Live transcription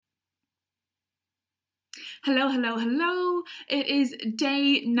Hello, hello, hello. It is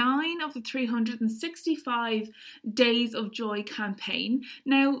day 9 of the 365 Days of Joy campaign.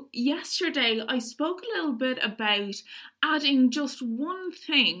 Now, yesterday I spoke a little bit about adding just one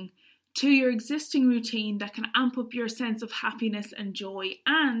thing to your existing routine that can amp up your sense of happiness and joy,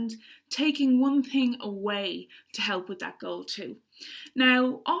 and taking one thing away to help with that goal too.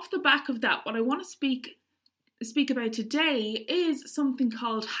 Now, off the back of that, what I want to speak about today is something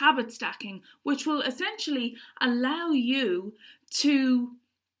called habit stacking, which will essentially allow you to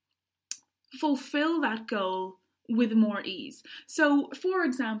fulfill that goal with more ease. So, for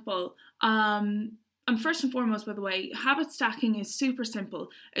example, and first and foremost, by the way, habit stacking is super simple.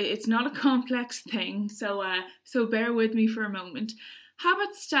 It's not a complex thing, so bear with me for a moment.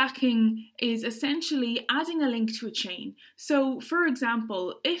 Habit stacking is essentially adding a link to a chain. So, for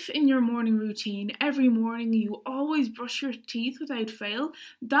example, if in your morning routine, every morning you always brush your teeth without fail,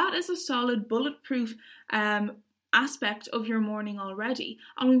 that is a solid bulletproof aspect of your morning already.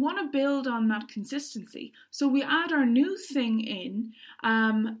 And we want to build on that consistency. So we add our new thing in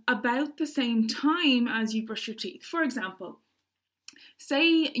about the same time as you brush your teeth. For example,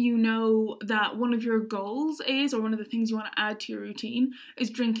 say you know that one of your goals is, or one of the things you want to add to your routine is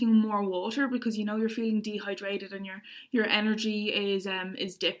drinking more water because you know you're feeling dehydrated and your energy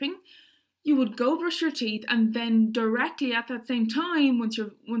is dipping. You would go brush your teeth, and then directly at that same time, once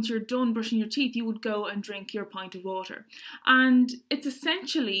you're done brushing your teeth, you would go and drink your pint of water. And it's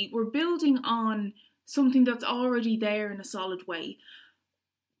essentially, we're building on something that's already there in a solid way.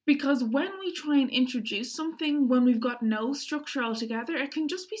 Because when we try and introduce something, when we've got no structure altogether, it can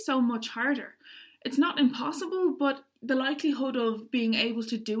just be so much harder. It's not impossible, but the likelihood of being able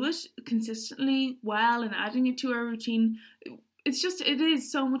to do it consistently well and adding it to our routine, it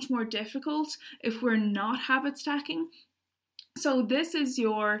is so much more difficult if we're not habit stacking. So this is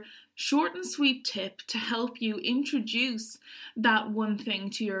your short and sweet tip to help you introduce that one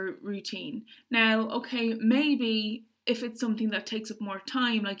thing to your routine. Now, okay, maybe if it's something that takes up more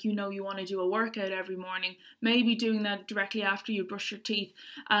time, like you want to do a workout every morning, maybe doing that directly after you brush your teeth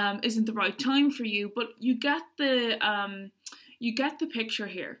isn't the right time for you, but you get the picture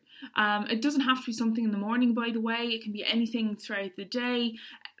here. It doesn't have to be something in the morning, by the way. It can be anything throughout the day.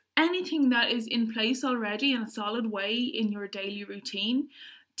 Anything that is in place already in a solid way in your daily routine,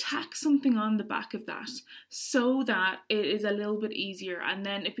 tack something on the back of that so that it is a little bit easier. And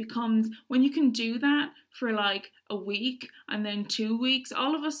then it becomes, when you can do that for like a week and then 2 weeks,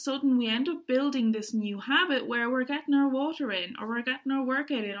 all of a sudden we end up building this new habit where we're getting our water in, or we're getting our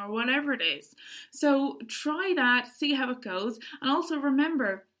workout in, or whatever it is. So try that, see how it goes. And also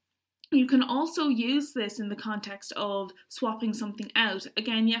remember, you can also use this in the context of swapping something out.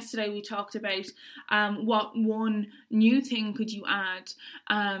 Again, yesterday we talked about what one new thing could you add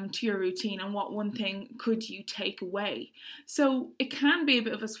to your routine, and what one thing could you take away. So it can be a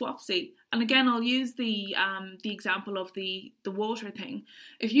bit of a swapsy. And again, I'll use the example of the water thing.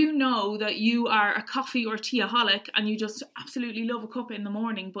 If you know that you are a coffee or teaholic and you just absolutely love a cup in the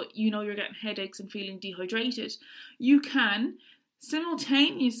morning, but you know you're getting headaches and feeling dehydrated, you can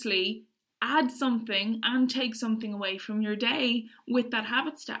simultaneously add something and take something away from your day with that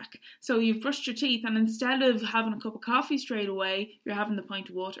habit stack. So you've brushed your teeth, and instead of having a cup of coffee straight away, you're having the pint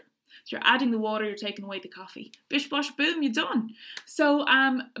of water. So you're adding the water, you're taking away the coffee. Bish bosh boom, you're done. So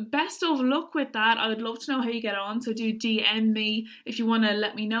best of luck with that. I would love to know how you get on. So do DM me if you want to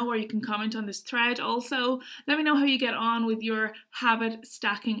let me know, or you can comment on this thread also. Let me know how you get on with your habit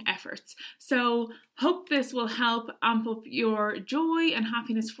stacking efforts. So hope this will help amp up your joy and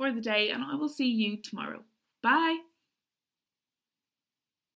happiness for the day, and I will see you tomorrow. Bye.